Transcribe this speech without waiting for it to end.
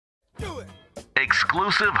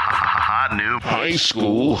Exclusive hot new high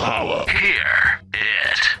school holla. Here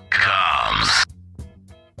it comes.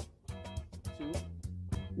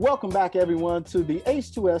 Welcome back, everyone, to the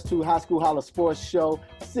H2S2 High School Holla Sports Show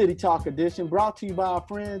City Talk Edition, brought to you by our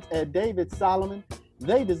friends at David Solomon.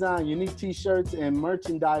 They design unique t-shirts and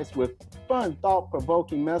merchandise with fun,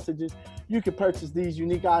 thought-provoking messages. You can purchase these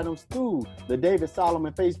unique items through the David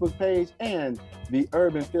Solomon Facebook page and the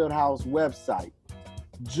Urban Fieldhouse website.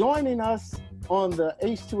 Joining us on the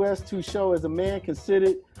H2S2 show is a man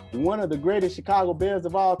considered one of the greatest Chicago Bears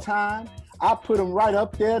of all time. I put him right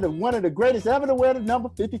up there to one of the greatest ever to wear the number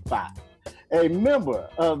 55. A member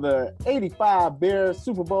of the 85 Bears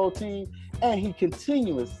Super Bowl team, and he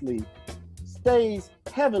continuously stays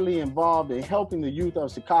heavily involved in helping the youth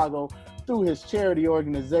of Chicago through his charity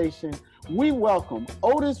organization. We welcome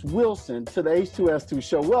Otis Wilson to the H2S2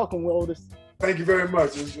 show. Welcome, Otis. Thank you very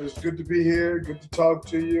much. It's good to be here, good to talk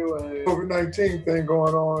to you. And COVID-19 thing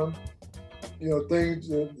going on, you know, things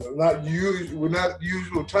that are we're not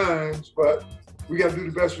usual times, but we got to do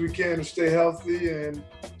the best we can to stay healthy and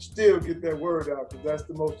still get that word out, because that's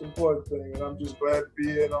the most important thing. And I'm just glad to be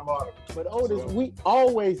here, and I'm honored. But Otis, we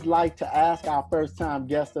always like to ask our first-time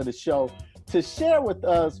guest of the show to share with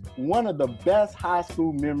us one of the best high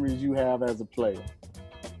school memories you have as a player.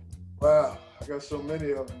 Wow, I got so many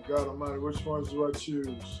of them. God almighty, which ones do I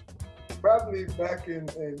choose? Probably back in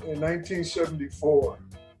 1974.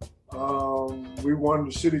 We won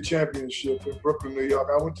the city championship in Brooklyn, New York.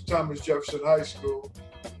 I went to Thomas Jefferson High School,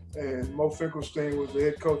 and Mo Finkelstein was the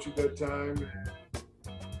head coach at that time. And,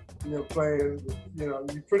 you know, playing, you know,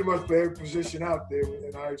 you pretty much play every position out there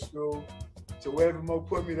in high school. So wherever Mo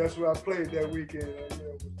put me, that's where I played that weekend. You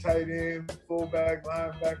know, tight end, fullback,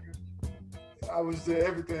 linebacker. I was there,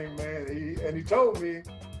 everything, man. He told me,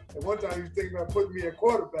 at one time he was thinking about putting me at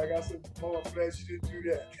quarterback. I said, Mo, I'm glad you didn't do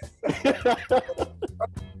that.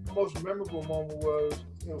 The most memorable moment was,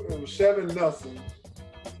 it was 7-0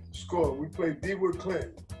 score. We played D-Wood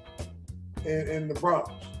Clinton in the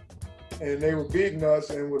Bronx, and they were beating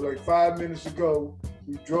us, and with like 5 minutes to go,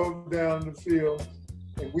 we drove down the field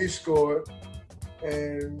and we scored,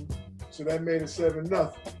 and so that made it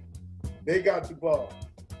 7-0. They got the ball.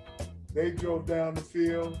 They drove down the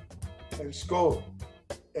field and scored.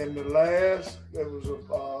 And the last, there was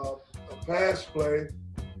a pass play.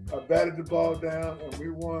 I batted the ball down, and we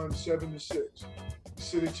won 7-6, the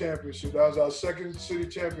city championship. That was our second city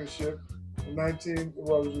championship in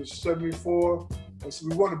 74. And so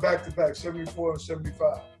we won it back-to-back, 74 and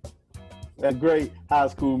 75. A great high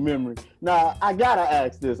school memory. Now, I gotta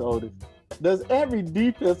ask this, Otis. Does every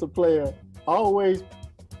defensive player always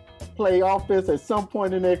play offense at some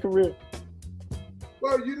point in their career?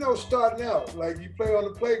 Well, you know, starting out, like you play on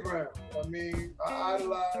the playground. I mean, I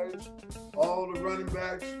idolized all the running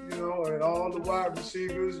backs, you know, and all the wide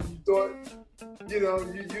receivers. And you thought, you know,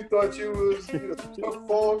 you thought you was, you know, Chuck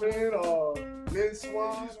Foreman or Lynn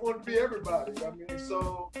Swan. You just wanted to be everybody. I mean,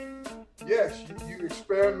 so yes, you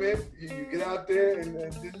experiment, you get out there, and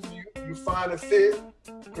then you find a fit,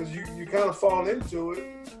 because you kind of fall into it,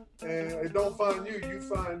 and it don't find you, you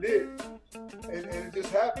find it, and it just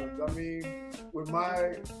happens. I mean, with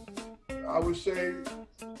my, I would say,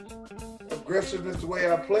 aggressiveness, the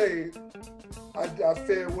way I played, I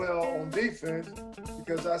fared well on defense,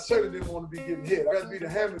 because I certainly didn't want to be getting hit. I'd rather be the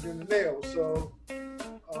hammer than the nail. So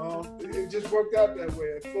it just worked out that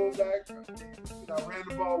way. At fullback, I ran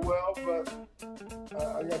the ball well, but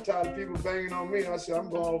I got tired of people banging on me. I said, I'm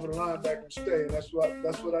going over the linebacker and stay, and that's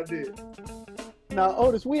what I did. Now,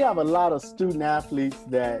 Otis, we have a lot of student athletes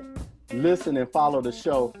that listen and follow the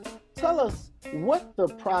show. Tell us what the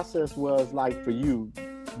process was like for you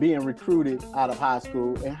being recruited out of high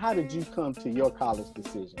school, and how did you come to your college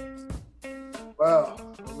decision? Wow,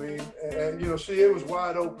 I mean, and you know, see, it was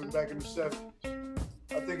wide open back in the 70s.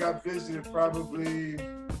 I think I visited probably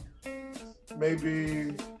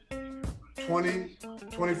maybe 20,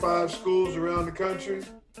 25 schools around the country.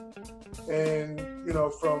 And, you know,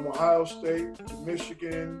 from Ohio State to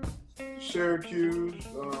Michigan, Syracuse,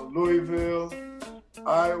 Louisville,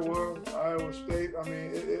 Iowa State. I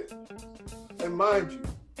mean, and mind you,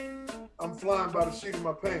 I'm flying by the seat of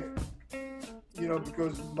my pants, you know,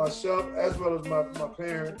 because myself, as well as my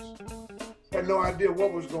parents, had no idea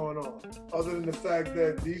what was going on, other than the fact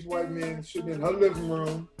that these white men sitting in her living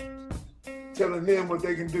room telling them what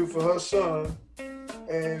they can do for her son.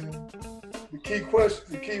 And the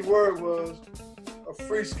key word was a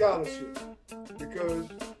free scholarship, because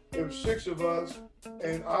there were 6 of us,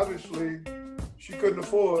 and obviously she couldn't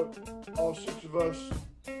afford all 6 of us,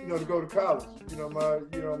 you know, to go to college.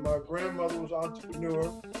 My grandmother was an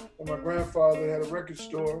entrepreneur, and my grandfather had a record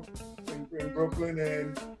store in Brooklyn,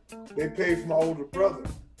 and they paid for my older brother.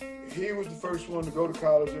 He was the first one to go to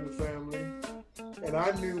college in the family, and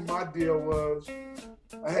I knew my deal was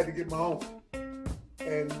I had to get my own.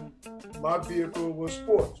 And my vehicle was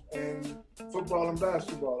sports and football and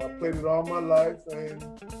basketball. I played it all my life, and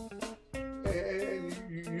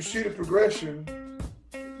you see the progression,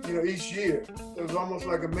 each year. It was almost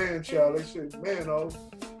like a man child. They said, man,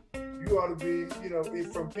 you ought to be,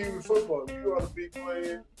 from Pee Wee football, you ought to be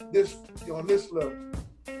playing this on this level.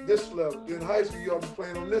 In high school, you ought to be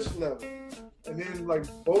playing on this level. And then like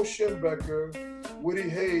Bo Schembecker, Woody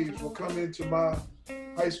Hayes will come into my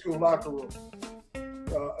high school locker room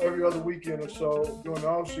every other weekend or so during the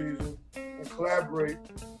off season and collaborate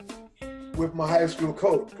with my high school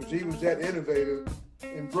coach, because he was that innovative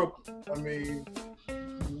in Brooklyn. I mean,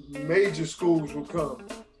 major schools would come.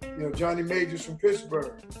 Johnny Majors from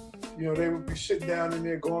Pittsburgh. They would be sitting down in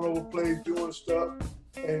there going over plays, doing stuff,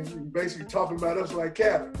 and basically talking about us like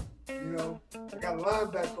cattle. I got a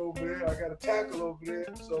linebacker over there, I got a tackle over there.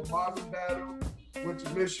 So Marvin Battle went to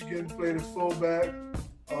Michigan, played as fullback.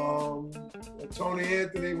 Tony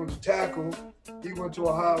Anthony was a tackle. He went to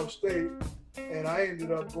Ohio State, and I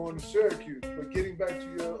ended up going to Syracuse. But getting back to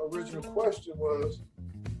your original question was,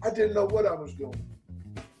 I didn't know what I was doing.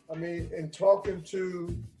 I mean, and talking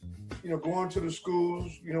to, going to the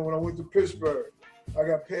schools, when I went to Pittsburgh, I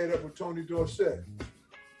got paired up with Tony Dorsett.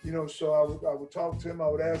 So I would talk to him, I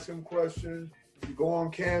would ask him questions, you go on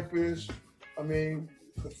campus. I mean,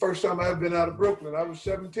 the first time I had been out of Brooklyn, I was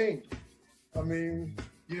 17. I mean,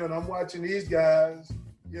 and I'm watching these guys,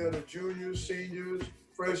 the juniors, seniors,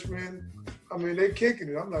 freshmen. I mean, they kicking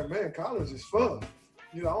it. I'm like, man, college is fun.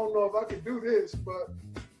 I don't know if I can do this, but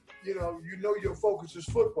your focus is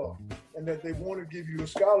football, and that they want to give you a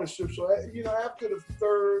scholarship. So, after the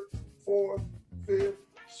third, fourth, fifth,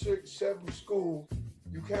 sixth, seventh school,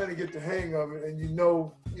 you kind of get the hang of it, and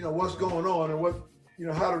what's going on and what,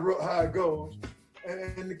 how it goes.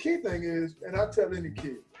 And the key thing is, and I tell any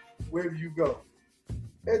kid, wherever you go,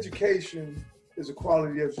 education is a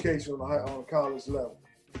quality education on a college level.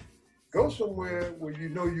 Go somewhere where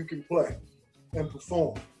you can play and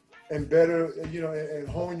perform and better, and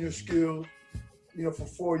hone your skills, for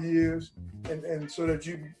 4 years, and so that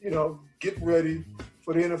you get ready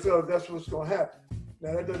for the NFL if that's what's going to happen.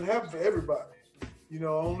 Now, that doesn't happen for everybody.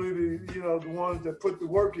 Only the ones that put the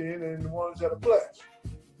work in and the ones that are blessed.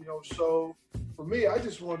 So for me, I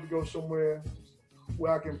just wanted to go somewhere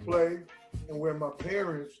where I can play and where my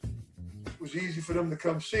parents, it was easy for them to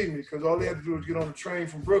come see me, because all they had to do was get on a train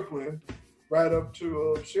from Brooklyn right up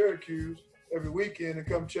to Syracuse every weekend and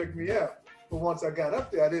come check me out. But once I got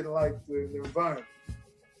up there, I didn't like the environment.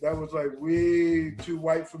 That was like way too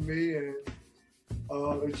white for me, and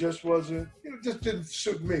it just wasn't, it just didn't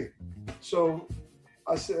suit me. So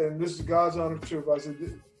I said, and this is God's honest truth, I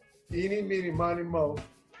said, eeny, meeny, miny, mo,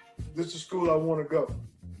 this is the school I want to go.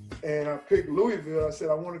 And I picked Louisville. I said,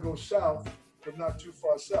 I want to go south, but not too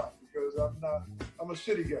far south, because I'm a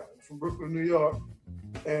city guy. I'm from Brooklyn, New York.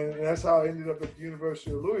 And that's how I ended up at the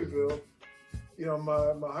University of Louisville.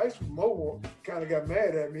 My high school, Mo, kind of got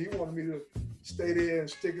mad at me. He wanted me to stay there and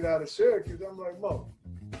stick it out at Syracuse. I'm like, Mo,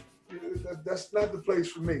 that's not the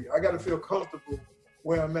place for me. I got to feel comfortable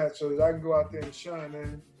where I'm at so that I can go out there and shine.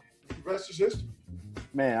 And the rest is history.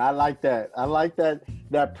 Man, I like that. I like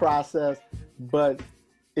that process. But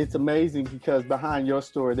it's amazing, because behind your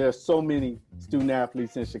story, there's so many student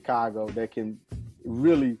athletes in Chicago that can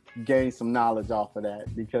really gain some knowledge off of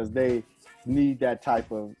that, because they need that type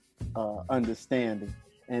of understanding.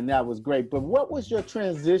 And that was great. But what was your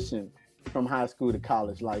transition from high school to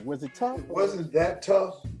college like? Was it tough? It wasn't that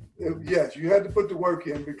tough. Yes, you had to put the work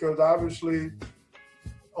in, because obviously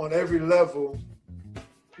on every level,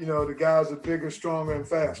 the guys are bigger, stronger, and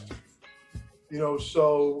faster.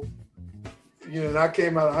 So, and I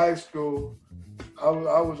came out of high school, I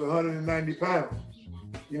was 190 pounds,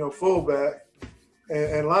 fullback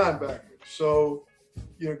and linebacker. So,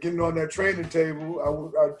 getting on that training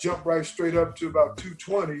table, I jumped right straight up to about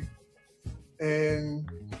 220, and,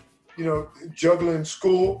 juggling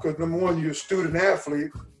school, because number one, you're a student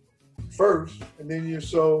athlete first, and then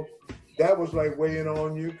so that was like weighing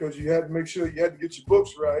on you, because you had to make sure you had to get your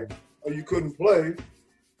books right, or you couldn't play,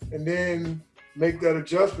 and then make that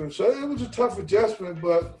adjustment. So it was a tough adjustment,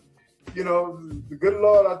 but the good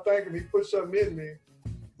Lord, I thank him, he put something in me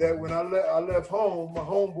that when I left home, my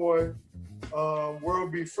homeboy,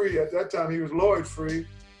 World Be Free, at that time he was Lloyd Free,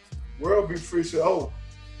 World Be Free said, oh,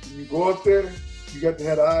 when you go up there, you got to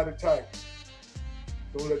have the eye of the tiger.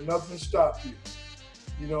 Don't let nothing stop you.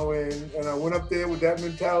 And I went up there with that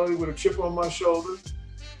mentality, with a chip on my shoulder,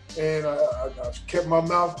 And I kept my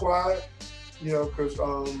mouth quiet, you know, because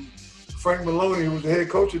Frank Maloney, who was the head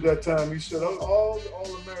coach at that time, he said, all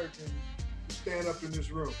Americans stand up in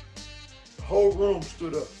this room. The whole room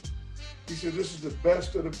stood up. He said, this is the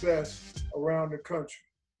best of the best around the country.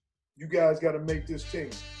 You guys got to make this team.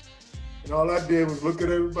 And all I did was look at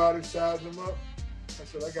everybody, size them up. I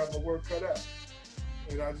said, I got my work cut out.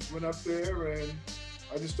 And I just went up there and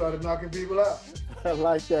I just started knocking people out. I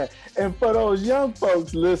like that. And for those young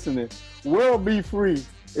folks listening, World Be Free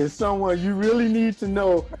is someone you really need to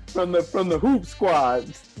know from the Hoop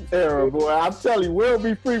Squad era, boy. I'm telling you, World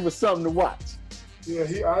Be Free was something to watch. Yeah,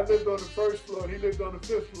 I lived on the first floor, and he lived on the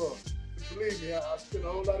fifth floor. Believe me, I spent a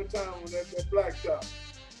whole lot of time on that blacktop.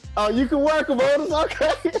 Oh, you can work them, Otis?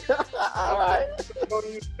 Okay. All right.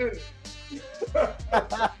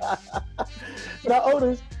 Now,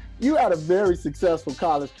 Otis, you had a very successful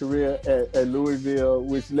college career at Louisville,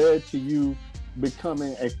 which led to you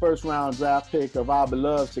becoming a first-round draft pick of our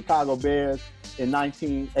beloved Chicago Bears in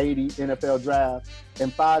 1980 NFL draft,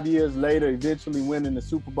 and 5 years later, eventually winning the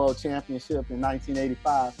Super Bowl championship in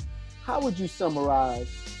 1985. How would you summarize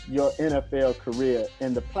your NFL career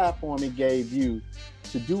and the platform it gave you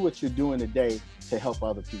to do what you're doing today to help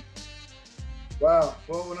other people? Wow.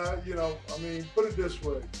 Well, put it this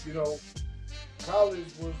way, college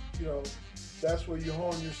was, that's where you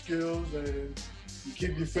hone your skills and you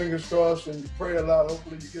keep your fingers crossed and you pray a lot.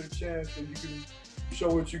 Hopefully you get a chance where you can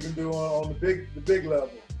show what you can do on the big level.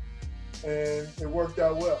 And it worked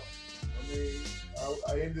out well.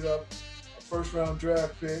 I ended up a first-round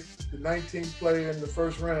draft pick, the 19th player in the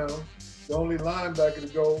first round, the only linebacker to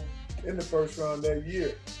go in the first round that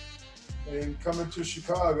year. And coming to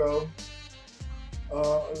Chicago, it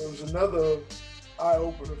was another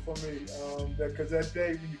eye-opener for me, because that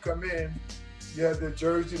day when you come in, you have the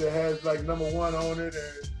jersey that has like number 1 on it,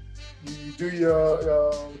 and you do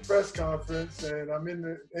your press conference, and I'm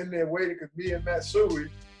in there waiting because me and Matt Suey,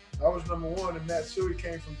 I was number 1, and Matt Suey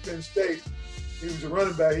came from Penn State. He was a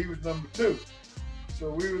running back. He was number 2. So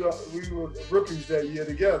we were rookies that year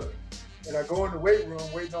together. And I go in the weight room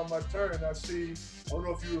waiting on my turn. I see, I don't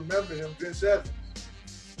know if you remember him, Vince Evans,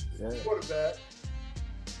 quarterback,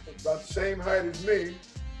 about the same height as me,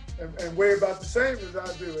 and weigh about the same as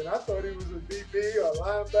I do. And I thought he was a DB or a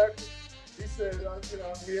linebacker. He said,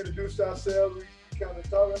 we introduced ourselves. We kind of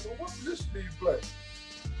talked. I said, what position do you play?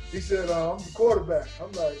 He said, I'm the quarterback.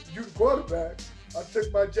 I'm like, you the quarterback? I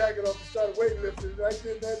took my jacket off and started weightlifting right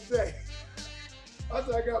then that day. I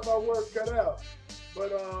said, I got my work cut out.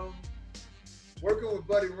 But working with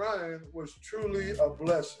Buddy Ryan was truly a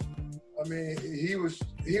blessing. He was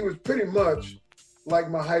pretty much like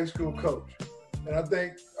my high school coach. And I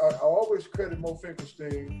think I always credit Mo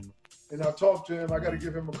Finkelstein, and I talk to him. I got to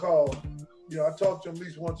give him a call. I talk to him at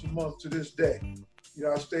least once a month to this day.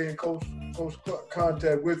 I stay in close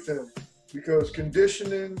contact with him because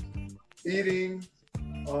conditioning, eating,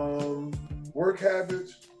 work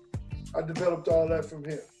habits, I developed all that from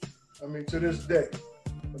him. To this day.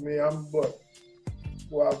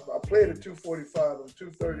 I played at 245, I'm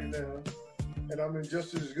 230 now, and I'm in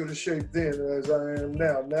just as good a shape then as I am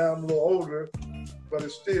now. Now I'm a little older, but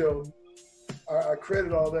it's still, I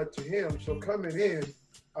credit all that to him. So coming in,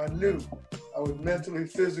 I knew I was mentally,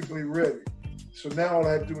 physically ready. So now all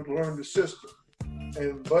I had to do was learn the system.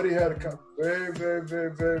 And Buddy had a very, very,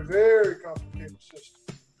 very, very, very complicated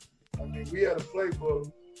system. We had a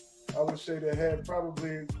playbook, I would say, that had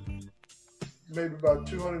probably maybe about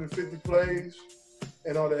 250 plays.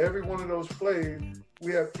 And on every one of those plays,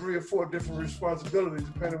 we have 3 or 4 different responsibilities,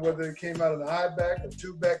 depending whether it came out in a high back, a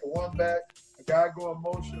 2-back, a 1-back, a guy go in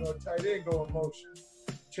motion or a tight end go in motion,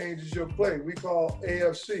 changes your play. We call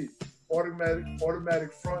AFC,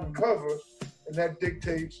 automatic front and cover, and that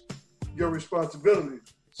dictates your responsibility.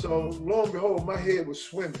 So lo and behold, my head was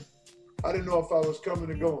swimming. I didn't know if I was coming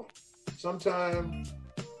or going. Sometime,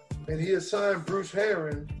 and he assigned Bruce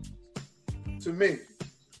Herron to me.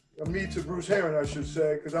 To Bruce Herron, I should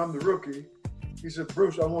say, because I'm the rookie. He said,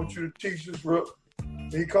 Bruce, I want you to teach this rook.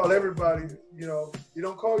 And he called everybody, he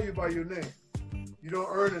don't call you by your name. You don't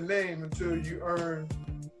earn a name until you earn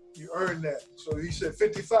that. So he said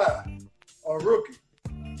 55, or rookie.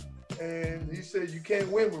 And he said, you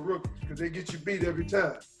can't win with rookies because they get you beat every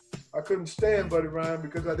time. I couldn't stand Buddy Ryan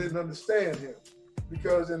because I didn't understand him.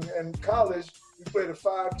 Because in college, we played a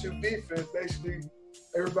 5-2 defense. Basically,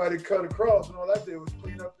 everybody cut across, and all I did was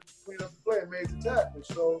clean up the play and made the tackle.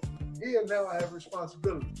 So here now I have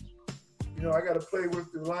responsibilities. I got to play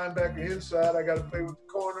with the linebacker inside. I got to play with the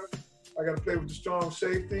corner. I got to play with the strong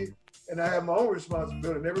safety. And I have my own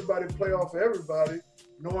responsibility. And everybody play off of everybody,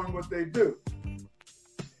 knowing what they do.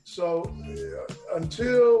 So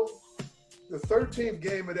until the 13th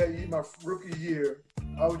game of that year, my rookie year,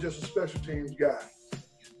 I was just a special teams guy.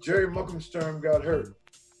 Jerry Muckensturm got hurt.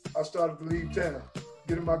 I started to leave town,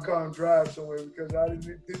 get in my car and drive somewhere because I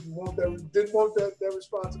didn't want that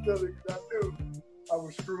responsibility because I knew I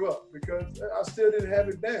would screw up because I still didn't have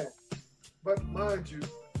it down. But mind you,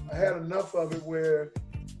 I had enough of it where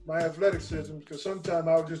my athleticism, because sometimes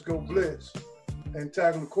I would just go blitz and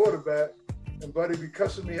tackle the quarterback, and Buddy be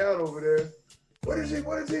cussing me out over there. What is he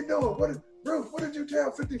doing? Bruce, what did you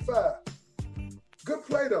tell 55? Good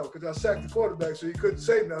play though, because I sacked the quarterback so he couldn't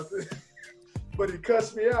say nothing. But he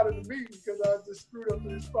cussed me out in the meeting because I just screwed up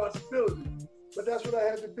the responsibility. But that's what I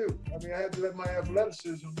had to do. I mean, I had to let my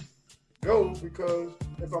athleticism go because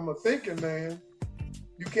if I'm a thinking man,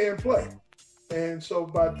 you can't play. And so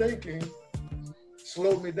by thinking,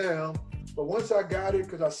 slowed me down. But once I got it,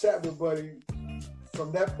 because I sat with Buddy,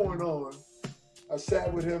 from that point on, I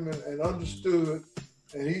sat with him and understood,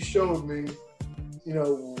 and he showed me, you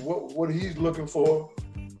know, what he's looking for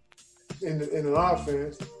in an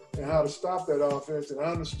offense and how to stop that offense. And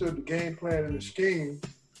I understood the game plan and the scheme.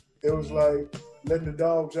 It was like letting the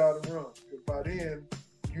dogs out and run. Because by then,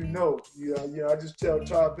 I just tell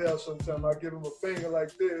Todd Bell sometimes, I give him a finger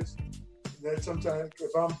like this. And then sometimes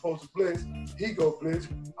if I'm supposed to blitz, he go blitz.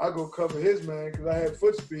 I go cover his man because I had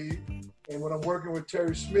foot speed. And when I'm working with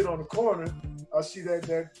Terry Smith on the corner, I see that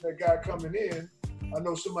guy coming in. I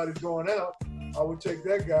know somebody's going out. I would take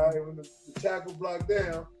that guy, and when the tackle blocked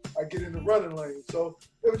down, I get in the running lane. So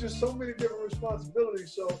it was just so many different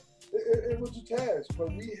responsibilities. So it was a task,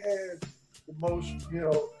 but we had the most,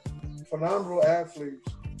 phenomenal athletes,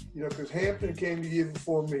 because Hampton came the year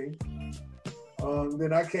before me.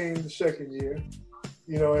 Then I came the second year,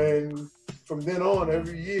 and from then on,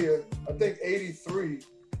 every year, I think 83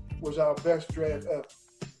 was our best draft ever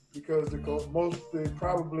because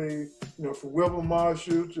probably, from Wilbur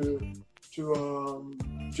Marshall to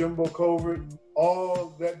Jimbo Covert,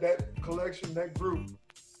 all that collection, that group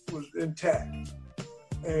was intact.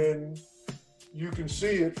 And you can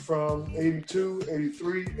see it from 82,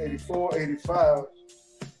 83, 84, 85,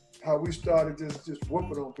 how we started just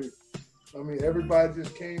whooping on people. I mean, everybody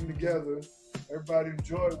just came together. Everybody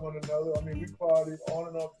enjoyed one another. I mean, we partied on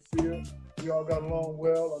and off the field. We all got along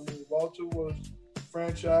well. I mean, Walter was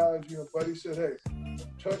franchise. Buddy said, hey,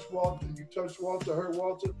 touch Walter. You touch Walter, hurt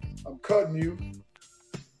Walter, I'm cutting you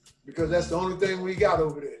because that's the only thing we got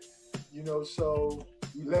over there. So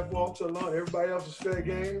we left Walter alone. Everybody else was fair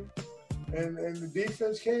game. And the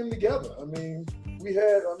defense came together. I mean,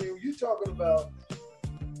 you're talking about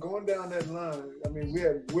going down that line. I mean, we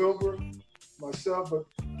had Wilbur, myself,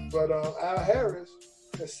 but Al Harris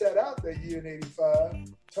that sat out that year in 85.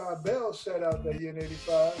 Todd Bell sat out that year in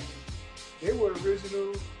 85. They were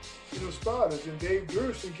original, starters. And Dave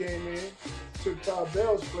Gerson came in, took Todd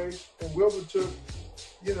Bell's place, and Wilbur took,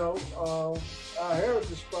 Al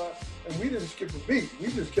Harris' spot. And we didn't skip a beat. We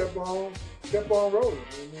just kept on rolling.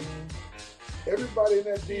 I mean, everybody in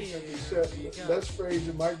that defense except Les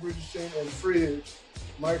Frazier, Mike Richardson, and Fridge,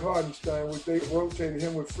 Mike Hardenstein, which they rotated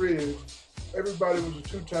him with Fridge. Everybody was a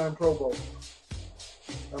two-time Pro Bowler.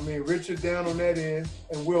 I mean, Richard down on that end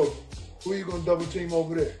and Wilbur. Who you gonna double team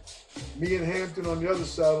over there? Me and Hampton on the other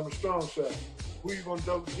side, on the strong side. Who you gonna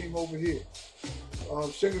double team over here?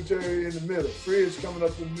 Singletary in the middle. Fridge coming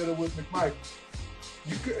up in the middle with McMichael.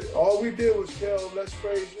 All we did was tell Les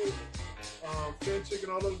Frazier, Finchick,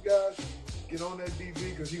 and all those guys, get on that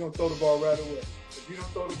DB because he's going to throw the ball right away. If you don't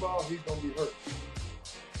throw the ball, he's going to be hurt.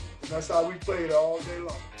 And that's how we played all day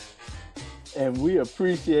long. And we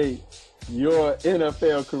appreciate your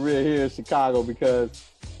NFL career here in Chicago because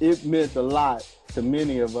it meant a lot to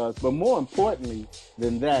many of us. But more importantly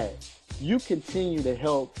than that, you continue to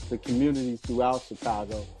help the communities throughout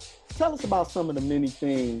Chicago. Tell us about some of the many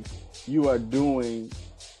things you are doing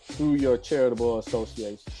through your charitable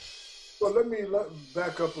association. Well, let me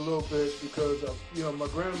back up a little bit because, my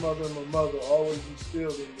grandmother and my mother always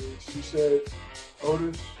instilled in me. She said,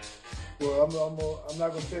 Otis, well, I'm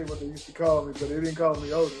not going to tell you what they used to call me, but they didn't call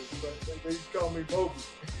me Otis, but they used to call me Bobby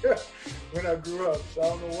when I grew up. So I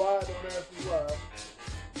don't know why, don't ask me why.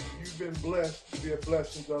 You've been blessed to be a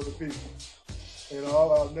blessing to other people. And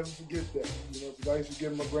I'll never forget that, because I used to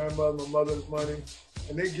give my grandmother, my mother money,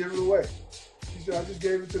 and they give it away. She said, I just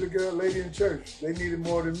gave it to the girl, lady in church. They needed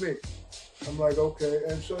more than me. I'm like, okay.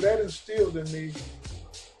 And so that instilled in me,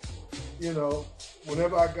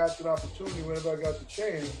 whenever I got the opportunity, whenever I got the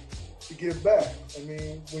chance to give back. I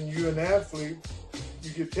mean, when you're an athlete, you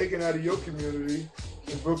get taken out of your community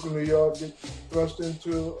in Brooklyn, New York, get thrust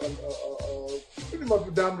into a pretty much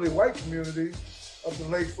predominantly white community up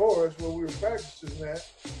in Lake Forest where we were practicing at.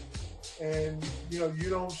 And, you know, you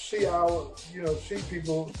don't see see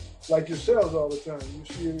people like yourselves all the time. You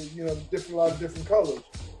see, you know, a lot of different colors.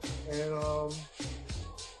 And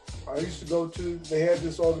I used to go to, they had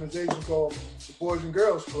this organization called the Boys and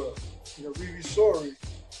Girls Club. You know, Vivi Sori,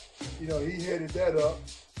 you know, he headed that up.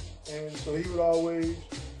 And so he would always,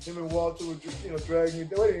 him and Walter would, you know, drag me,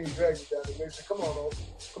 they didn't even drag me down there. They said, come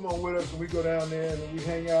on with us. And we go down there and we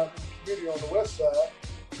hang out in the community on the west side.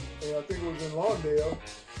 And I think it was in Lawndale.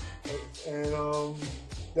 And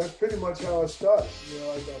that's pretty much how I started. You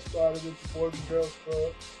know, I started with the Boys and Girls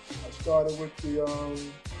Club. I started with the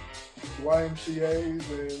YMCAs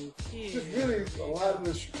and just really a lot of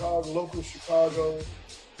the local Chicago,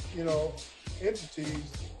 you know,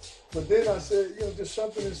 entities. But then I said, you know, just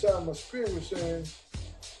something inside my spirit was saying,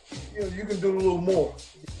 you know, you can do a little more.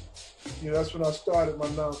 You know, that's when I started my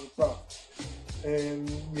non-for-profit. And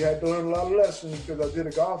you had to learn a lot of lessons because I did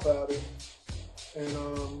a golf outing.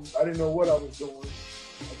 And I didn't know what I was doing.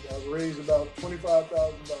 I raised about $25,000.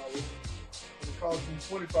 And it cost me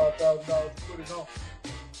 $25,000 to put it on.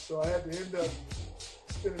 So I had to end up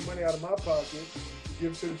spending money out of my pocket to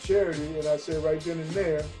give to the charity. And I said right then and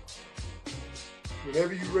there,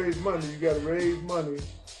 whenever you raise money, you got to raise money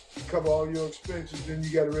to cover all your expenses. Then you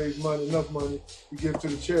got to raise money, enough money to give to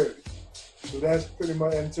the charity. So that's pretty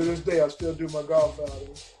much, and to this day, I still do my golf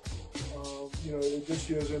outing. You know, this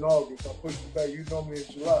year's in August. I pushed it back. You know me in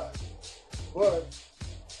July. But,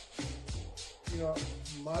 you know,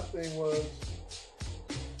 my thing was,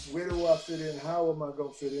 where do I fit in? How am I going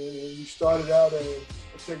to fit in? And we started out as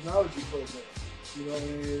a technology program, you know,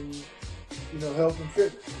 in, you know, health and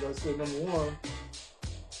fitness. As I said, number one,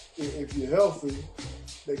 if you're healthy,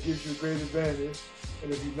 that gives you a great advantage.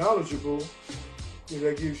 And if you're knowledgeable, you know,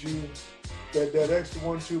 that gives you that extra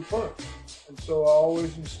 1-2 punch. And so I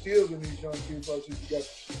always instilled in these young people, I said,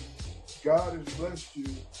 God has blessed you.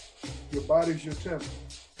 Your body's your temple.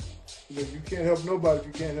 You know, you can't help nobody if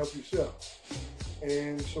you can't help yourself.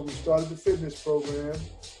 And so we started the fitness program.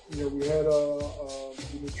 You know, we had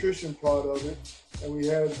the nutrition part of it, and we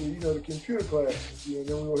had the, you know, the computer classes. You know,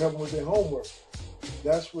 then we were helping with their homework.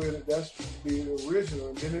 That's the original.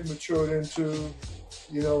 And then it matured into,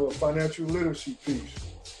 you know, a financial literacy piece.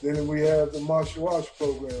 Then we have the martial arts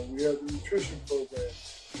program. We have the nutrition program.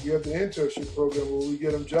 We have the internship program where we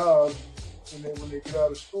get them jobs when they get out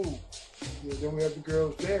of school. You know, then we have the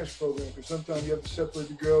girls dance program because sometimes you have to separate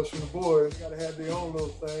the girls from the boys. They got to have their own little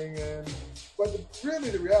thing. But really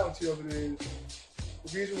the reality of it is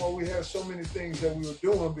the reason why we have so many things that we were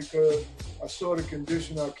doing because I saw the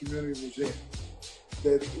condition our community was in.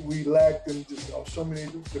 That we lacked in just so many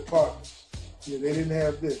departments. You know, they didn't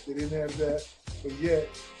have this, they didn't have that, but yet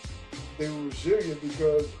they were resilient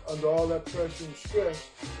because under all that pressure and stress,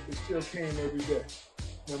 it still came every day.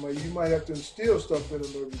 Now, you might have to instill stuff in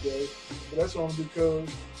them every day, but that's only because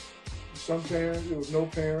some parents, it was no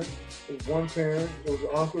parent, it was one parent, it was an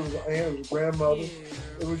uncle, it was an aunt, it was a grandmother.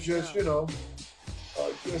 It was just, you know,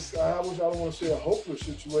 I don't want to say a hopeless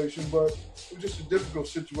situation, but it was just a difficult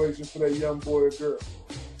situation for that young boy or girl.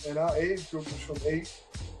 And our age group was from 8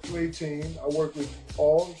 to 18. I worked with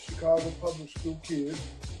all Chicago public school kids.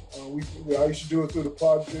 I used to do it through the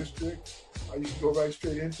Park District. I used to go right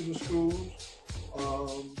straight into the schools.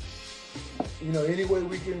 You know, any way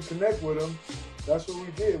we can connect with them, that's what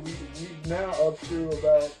we did. We now up to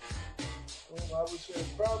about, I would say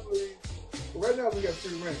probably, right now we got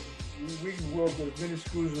free rent. We can work with as many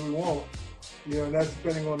schools as we want, you know, and that's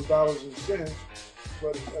depending on the dollars and cents,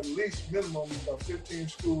 but at least minimum about 15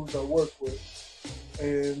 schools I work with.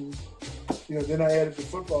 And, you know, then I added the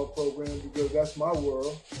football program because that's my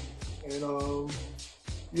world. And,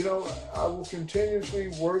 you know, I will continuously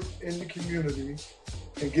work in the community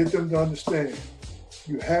and get them to understand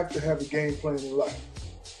you have to have a game plan in life.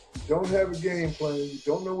 You don't have a game plan, you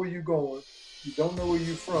don't know where you're going, you don't know where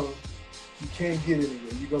you're from, you can't get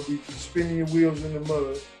anywhere. You're going to be spinning your wheels in the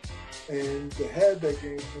mud. And to have that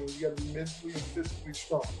game plan, you got to be mentally and physically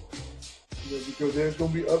strong. You know, because there's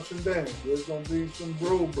going to be ups and downs. There's going to be some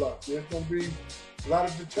roadblocks. There's going to be a lot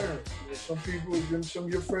of deterrence. You know, some people, some of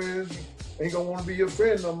your friends ain't going to want to be your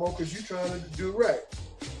friend no more because you're trying to do right.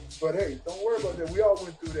 But hey, don't worry about that. We all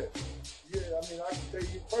went through that. Yeah, I mean, I can tell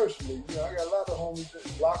you personally, you know, I got a lot of homies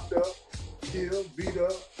that locked up, killed, beat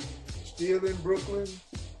up, still in Brooklyn,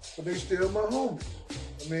 but they still my homies.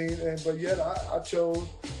 I mean, but yet I chose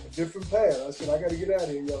a different path. I said, I got to get out of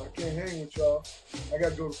here, y'all. I can't hang with y'all. I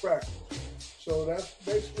got to go to practice. So that's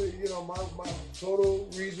basically, you know, my total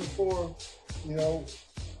reason for, you know,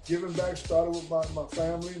 giving back started with my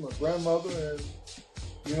family, my grandmother, and,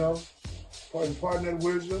 you know, imparting that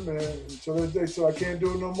wisdom, and until this day, till I can't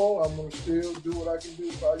do it no more, I'm gonna still do what I can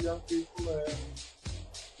do for our young people.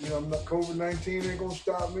 And I'm not, COVID-19 ain't gonna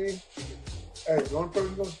stop me. Hey, the only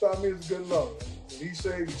person gonna stop me is good love. When he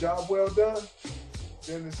says job well done,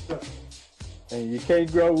 then it's done. And you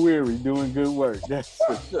can't grow weary doing good work. That's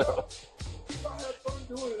for sure. I have fun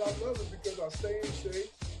doing it. I love it because I stay in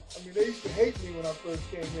shape. I mean, they used to hate me when I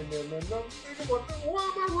first came in there, man. No, why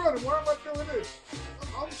am I running? Why am I doing this?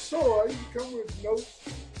 I'm sore. I used to come with notes,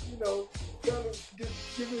 trying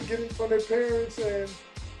to get in front of their parents. And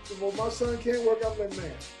well, my son can't work. I'm like,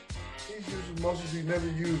 man, he's using muscles he never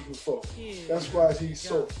used before. That's why he's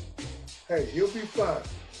sore. Hey, he'll be fine.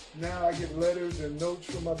 Now I get letters and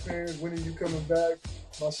notes from my parents. When are you coming back?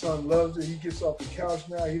 My son loves it. He gets off the couch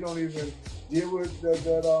now. He don't even deal with the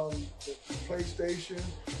PlayStation.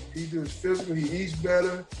 He does physical. He eats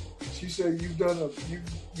better. She said, you've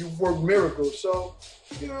worked miracles. So,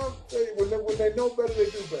 when they know better, they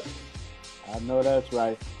do better. I know that's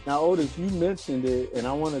right. Now, Otis, you mentioned it, and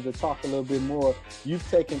I wanted to talk a little bit more. You've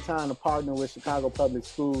taken time to partner with Chicago Public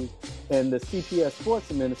Schools and the CPS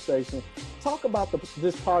Sports Administration. Talk about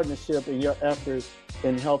this partnership and your efforts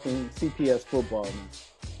in helping CPS football.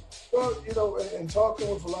 Well, and talking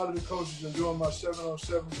with a lot of the coaches and doing my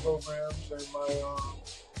 7-on-7 programs and my,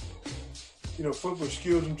 football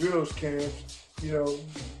skills and drills camps,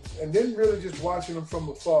 and then really just watching them from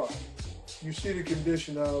afar. You see the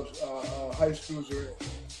condition our high schools are in.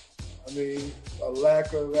 I mean, a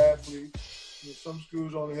lack of athletes. Some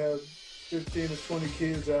schools only have 15 or 20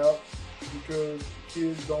 kids out because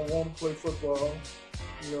kids don't want to play football.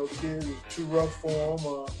 Kids is too rough for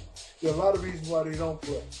them. There are a lot of reasons why they don't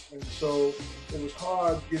play. And so it was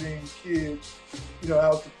hard getting kids,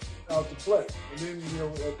 out to play. And then,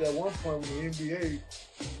 at that one point when the NBA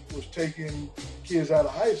was taking kids out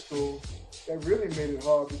of high school, that really made it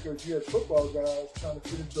hard because you had football guys trying to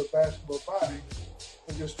fit into a basketball body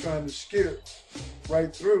and just trying to skip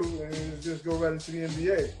right through and just go right into the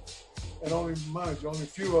NBA. And only a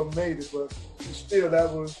few of them made it, but still that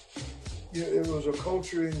was, it was a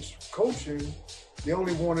culture in coaching. They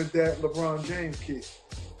only wanted that LeBron James kid.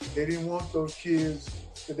 They didn't want those kids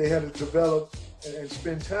that they had to develop and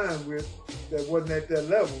spend time with that wasn't at that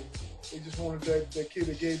level. They just wanted that kid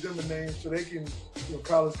that gave them a name so they can,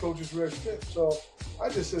 college coaches rest them. So I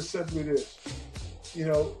just said simply this,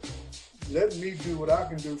 let me do what I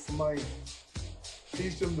can do for my end.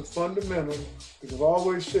 Teach them the fundamentals, because I've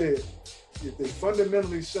always said, if they're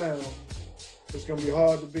fundamentally sound, it's going to be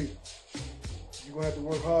hard to beat them. You're going to have to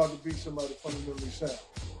work hard to beat somebody fundamentally sound.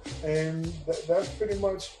 And that's pretty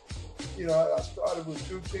much, I started with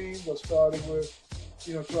 2 teams. I started with,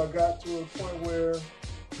 so I got to a point where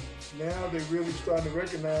now they're really starting to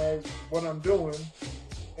recognize what I'm doing.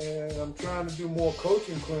 And I'm trying to do more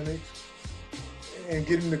coaching clinics and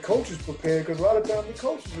getting the coaches prepared, because a lot of times the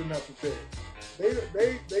coaches are not prepared.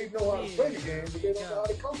 They know how to play the game, but they don't know how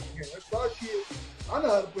to coach the game. That's why kids, I know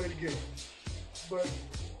how to play the game. But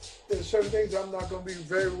there's certain things I'm not going to be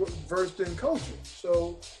very versed in coaching.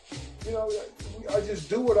 So, I just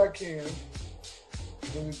do what I can.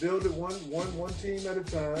 And we build it one team at a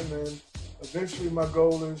time. And eventually my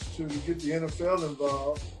goal is to get the NFL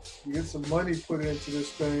involved. We get some money put into this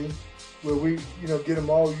thing where we, get them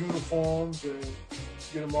all uniforms and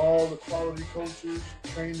get them all the quality coaches,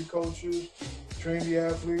 train the coaches, train the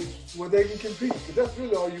athletes, where they can compete. Because that's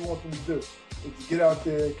really all you want them to do, is to get out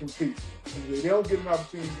there and compete. And if they don't get an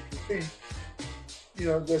opportunity to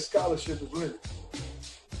compete, their scholarship is limited.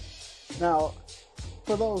 Now,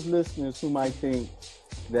 for those listeners who might think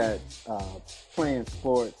that playing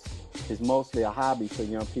sports is mostly a hobby for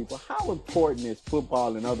young people, how important is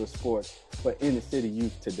football and other sports for inner city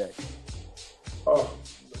youth today?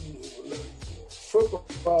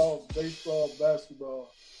 Football, baseball,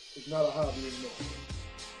 basketball is not a hobby anymore.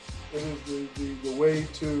 It is the way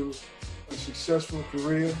to a successful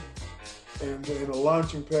career and a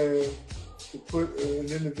launching pad to put an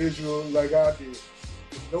individual like I did,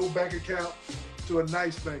 with no bank account, to a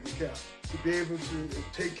nice bank account, to be able to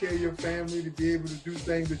take care of your family, to be able to do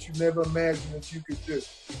things that you never imagined that you could do.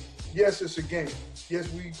 Yes, it's a game.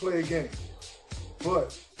 Yes, we play a game.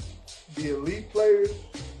 But the elite players,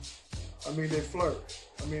 they flourish.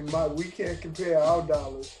 We can't compare our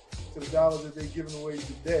dollars to the dollars that they're giving away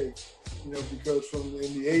today, because from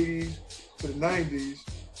in the 80s to the 90s,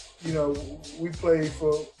 we played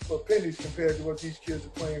for pennies compared to what these kids are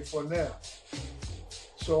playing for now.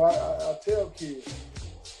 So I tell kids,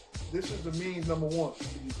 this is the means, number one.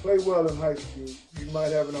 If you play well in high school, you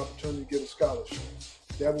might have an opportunity to get a scholarship.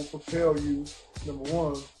 That will propel you, number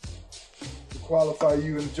one, to qualify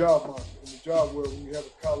you in the job market, in the job world when you have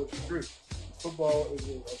a college degree. football is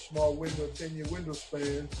a small window, 10-year window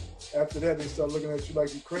span. After that, they start looking at you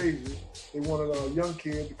like you're crazy. They want a young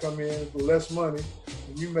kid to come in for less money.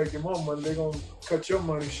 When you making more money, they're going to cut your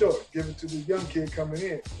money short, give it to the young kid coming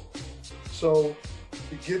in. So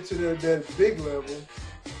to get to that big level,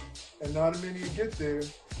 and not many get there,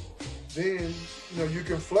 then you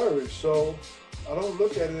can flourish. So I don't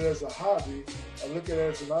look at it as a hobby. I look at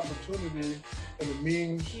it as an opportunity and a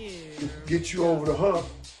means to get you over the hump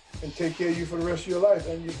and take care of you for the rest of your life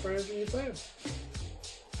and your friends and your family.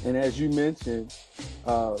 And as you mentioned,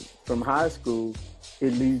 from high school,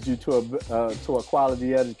 it leads you to a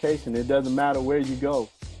quality education. It doesn't matter where you go.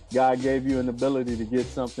 God gave you an ability to get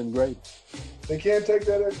something great. They can't take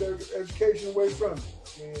that education away from you.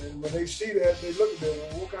 And when they see that, they look at that,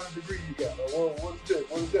 well, what kind of degree you got? Or what is this?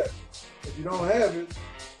 What is that? If you don't have it,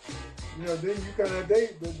 then you kind of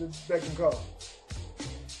date that can call.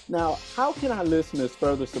 Now, how can our listeners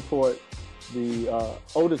further support the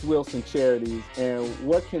Otis Wilson Charities, and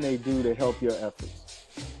what can they do to help your efforts?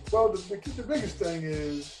 Well, the biggest thing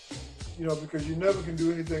is, because you never can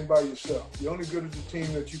do anything by yourself. You're only good as the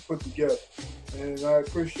team that you put together. And I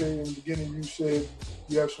appreciate in the beginning you said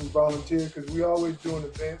you have some volunteers, because we always doing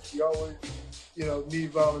events. We always,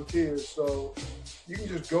 need volunteers. So you can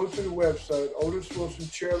just go to the website,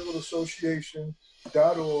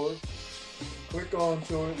 otiswilsoncharitableassociation.org, click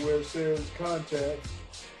onto it where it says contact,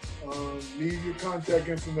 leave your contact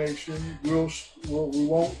information. We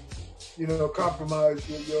won't, compromise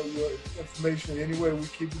your information in any way. We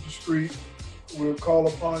keep it discreet. We'll call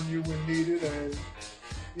upon you when needed, and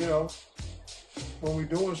when we're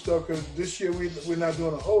doing stuff, because this year we're not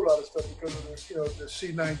doing a whole lot of stuff because of the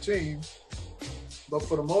C-19, but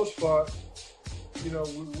for the most part, we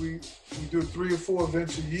do 3 or 4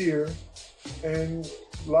 events a year, and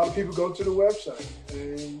a lot of people go to the website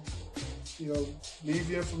and leave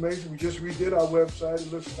your information. We just redid our website.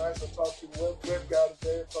 It looks nice. I talked to the web guy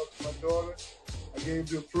today. I talked to my daughter. I gave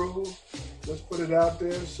the approval. Let's put it out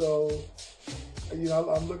there. So,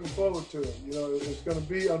 I'm looking forward to it. It's going to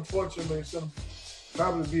be, unfortunately, it's going to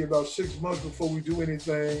probably be about 6 months before we do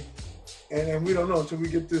anything. And we don't know until we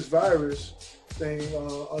get this virus thing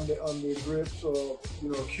under grips or,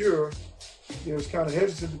 cure. It's kind of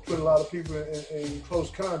hesitant to put a lot of people in close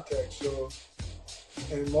contact. So,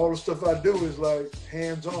 and all the stuff I do is like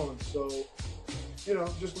hands-on. So,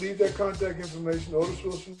 just leave that contact information, Otis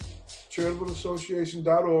Wilson,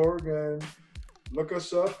 charitable.association.org, and look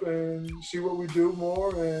us up and see what we do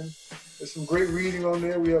more. And there's some great reading on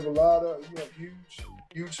there. We have a lot of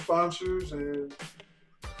huge sponsors, and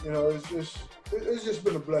it's just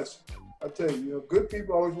been a blessing. I tell you, good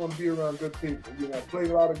people always want to be around good people. I play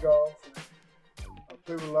a lot of golf. I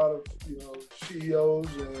play with a lot of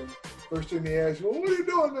CEOs, and first thing they ask you, well, what are you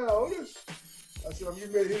doing now, Otis? I said, I'm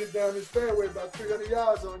getting ready to hit it down this fairway about 300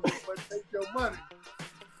 yards on you, but take your money.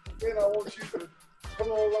 Then I want you to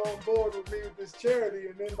come on board with me with this charity,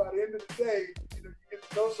 and then by the end of the day, you get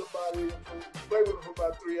to know somebody and play with them for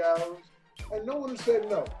about 3 hours, and no one has said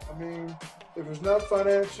no. I mean, if it's not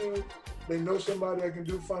financial, they know somebody that can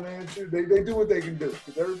do financial. They do what they can do,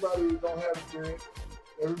 because everybody don't have the grant,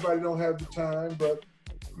 everybody don't have the time, but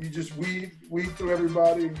you just weed through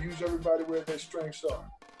everybody and use everybody where their strengths are.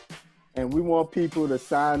 And we want people to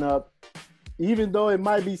sign up. Even though it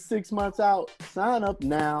might be 6 months out, sign up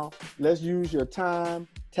now. Let's use your time,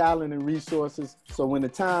 talent, and resources. So when the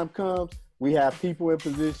time comes, we have people in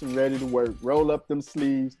position ready to work. Roll up them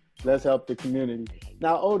sleeves. Let's help the community.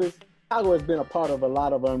 Now, Otis, Chicago has been a part of a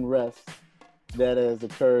lot of unrest that has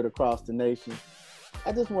occurred across the nation.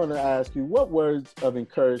 I just want to ask you, what words of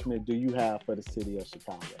encouragement do you have for the city of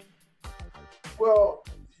Chicago? Well,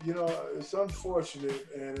 it's unfortunate,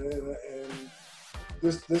 and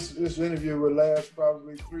this interview will last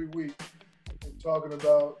probably 3 weeks, in talking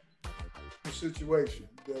about the situation.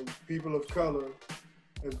 That people of color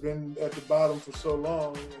have been at the bottom for so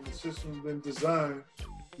long, and the system has been designed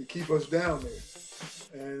to keep us down there.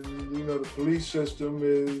 And the police system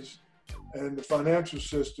and the financial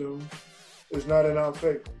system is not in our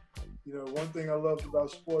favor. One thing I loved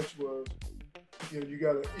about sports was, you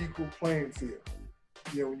got an equal playing field.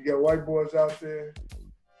 When you got white boys out there,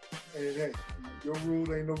 and hey, your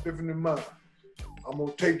rule ain't no different than mine. I'm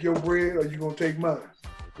gonna take your bread, or you gonna take mine.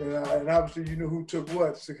 And obviously, you know who took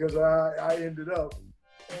what, because I ended up.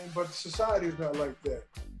 But society is not like that.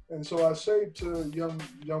 And so I say to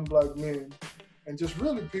young black men, and just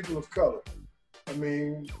really people of color, I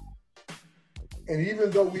mean, and even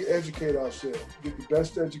though we educate ourselves, get the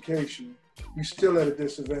best education, we still at a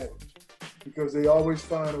disadvantage, because they always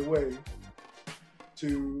find a way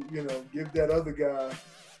to, give that other guy,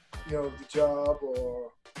 the job,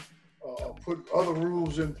 or put other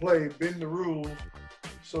rules in play, bend the rules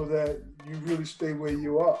so that you really stay where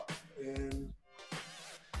you are. And,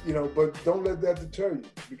 but don't let that deter you,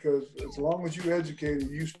 because as long as you're educated,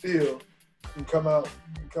 you still can come out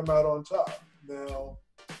on top. Now,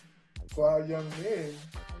 for our young men,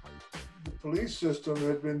 the police system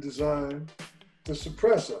has been designed to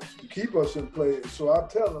suppress us, to keep us in place. So I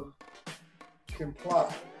tell them,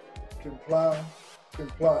 comply.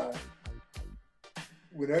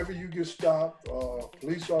 Whenever you get stopped,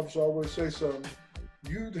 police officer always say something,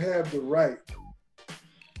 you'd have the right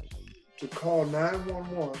to call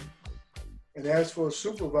 911 and ask for a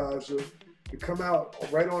supervisor to come out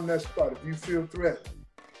right on that spot if you feel threatened.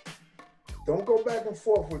 Don't go back and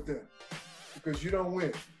forth with them, because you don't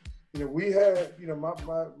win. We had,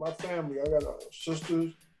 my family, I got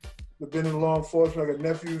sisters that have been in law enforcement. I got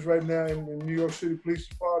nephews right now in the New York City Police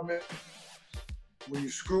Department. When you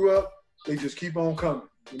screw up, they just keep on coming.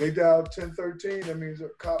 When they dial 1013, that means a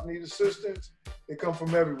cop needs assistance. They come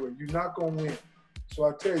from everywhere. You're not going to win. So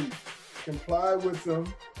I tell you, comply with them.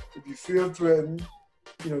 If you feel threatened,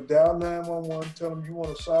 dial 911, tell them you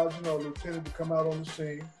want a sergeant or a lieutenant to come out on the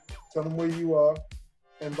scene, tell them where you are,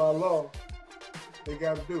 and by law, they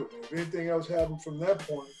got to do it. If anything else happens from that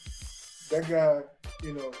point, that guy,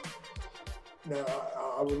 now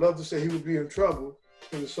I would love to say he would be in trouble,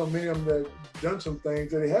 because there's so many of them that done some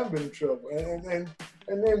things that they haven't been in trouble.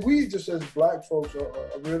 And then we just as black folks are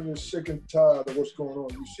really sick and tired of what's going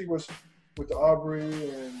on. You see what's with the Aubrey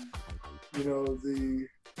and, the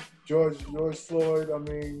George Floyd. I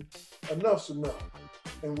mean, enough's enough.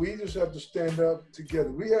 And we just have to stand up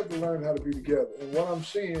together. We have to learn how to be together. And what I'm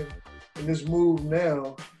seeing in this move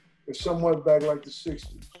now is somewhat back like the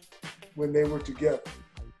 60s when they were together.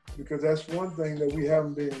 Because that's one thing that we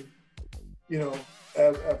haven't been,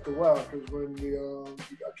 after a while. Because when I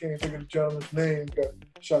can't think of the gentleman's name, got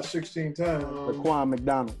shot 16 times. Laquan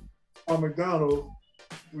McDonald. Laquan McDonald,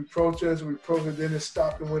 we protested, then it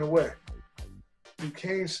stopped and went away. You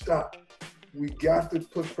can't stop. We got to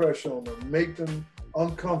put pressure on them, make them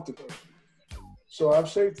uncomfortable. So I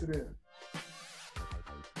say to them,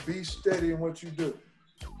 be steady in what you do.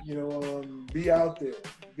 Be out there,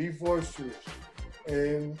 be boisterous,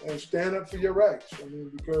 and stand up for your rights. I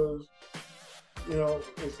mean, because,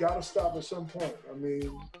 it's got to stop at some point. I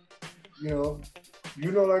mean,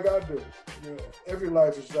 like I do, every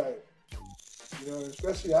life is valuable,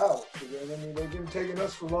 especially ours. I mean, they've been taking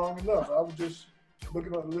us for long enough. I was just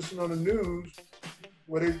listening on the news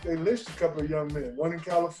where they lynched a couple of young men, one in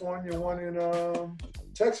California, one in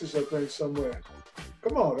Texas, I think, somewhere.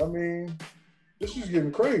 Come on, I mean, this is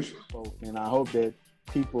getting crazy. And I hope that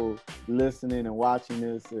people listening and watching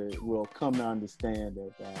this will come to understand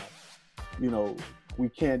that, we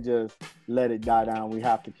can't just let it die down. We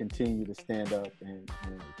have to continue to stand up and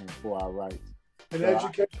for our rights. And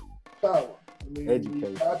education is power. I mean,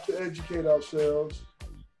 we have to educate ourselves,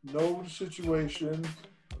 know the situation,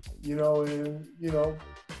 and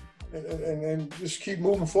just keep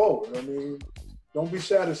moving forward. I mean, don't be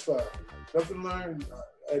satisfied. Nothing to learn.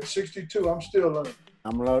 At 62, I'm still learning.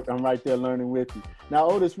 I'm right there learning with you. Now,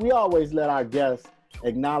 Otis, we always let our guests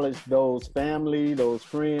acknowledge those family, those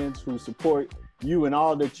friends who support you and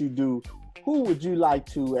all that you do. Who would you like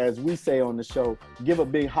to, as we say on the show, give a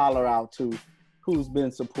big holler out to? Who's been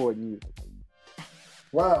supporting you?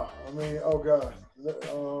 Wow. I mean, oh God.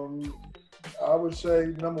 I would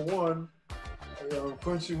say number one,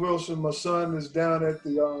 Quincy Wilson, my son, is down at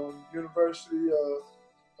the University of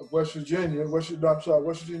West Virginia, West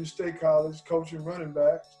Virginia State College, coaching running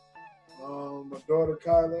backs. My daughter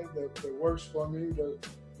Kyla, that works for me, that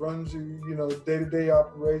runs the day-to-day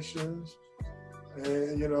operations,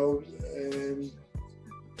 and I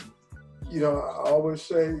always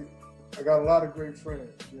say I got a lot of great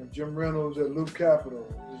friends. Jim Reynolds at Loop Capital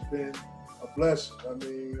has been a blessing. I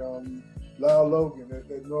mean, Lyle Logan at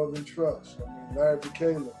Northern Trust. I mean, Larry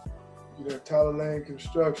Bacala, Tyler Lane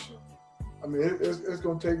Construction. I mean, it's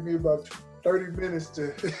going to take me about 30 minutes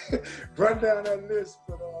to run down that list,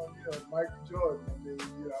 but Michael Jordan. I mean,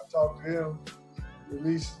 I talk to him at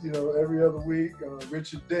least every other week.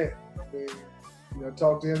 Richard Dent. I mean, I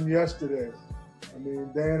talked to him yesterday. I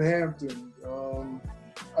mean, Dan Hampton.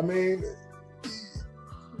 I mean,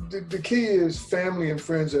 the key is family and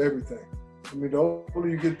friends are everything. I mean, the older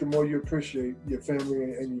you get, the more you appreciate your family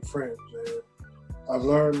and your friends. And I've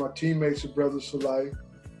learned my teammates are brothers for life.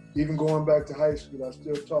 Even going back to high school, I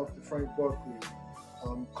still talk to Frank Buckley,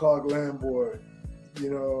 Clark Lamboy,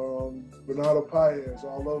 Bernardo Paez,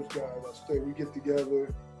 all those guys. We get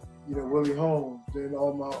together, Willie Holmes, then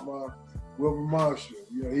all my Wilbur Marshall.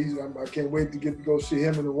 I can't wait to get to go see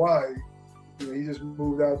him in Hawaii, he just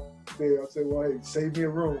moved out there. I said, well, hey, save me a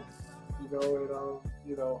room, and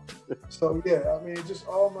so yeah, I mean, just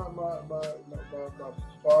all my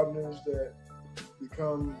partners that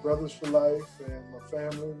become brothers for life, and my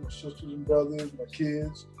family, my sisters and brothers, my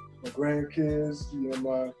kids, my grandkids,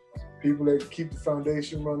 my people that keep the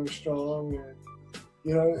foundation running strong, and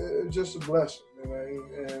it's just a blessing,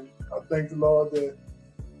 and I thank the Lord that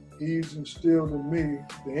He's instilled in me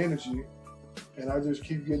the energy, and I just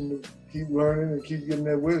keep learning and keep getting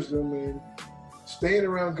that wisdom and staying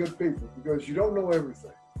around good people, because you don't know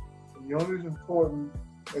everything. And you're only as important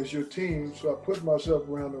as your team, so I put myself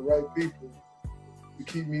around the right people to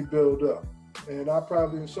keep me built up. And I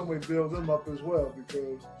probably in some way build them up as well,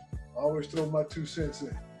 because I always throw my 2 cents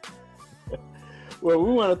in. Well,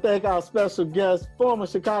 we want to thank our special guest, former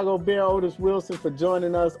Chicago Bear Otis Wilson, for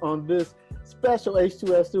joining us on this special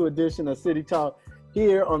H2S2 edition of City Talk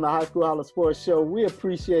here on the High School Holla Sports Show. We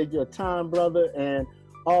appreciate your time, brother, and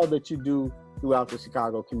all that you do throughout the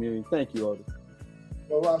Chicago community. Thank you, Otis.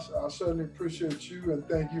 Well, I certainly appreciate you, and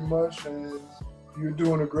thank you much. And you're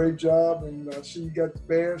doing a great job. And I see you got the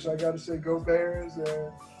Bears. I got to say, go Bears.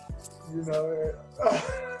 And, No,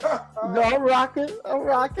 I'm rocking. Thank you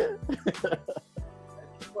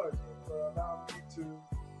much for allowing me to,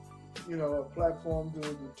 a platform to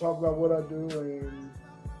talk about what I do, and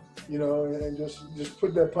just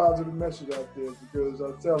put that positive message out there, because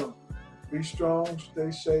I tell them, be strong,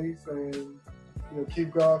 stay safe, and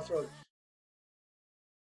keep God first.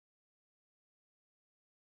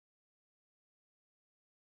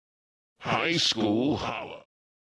 High School Holla.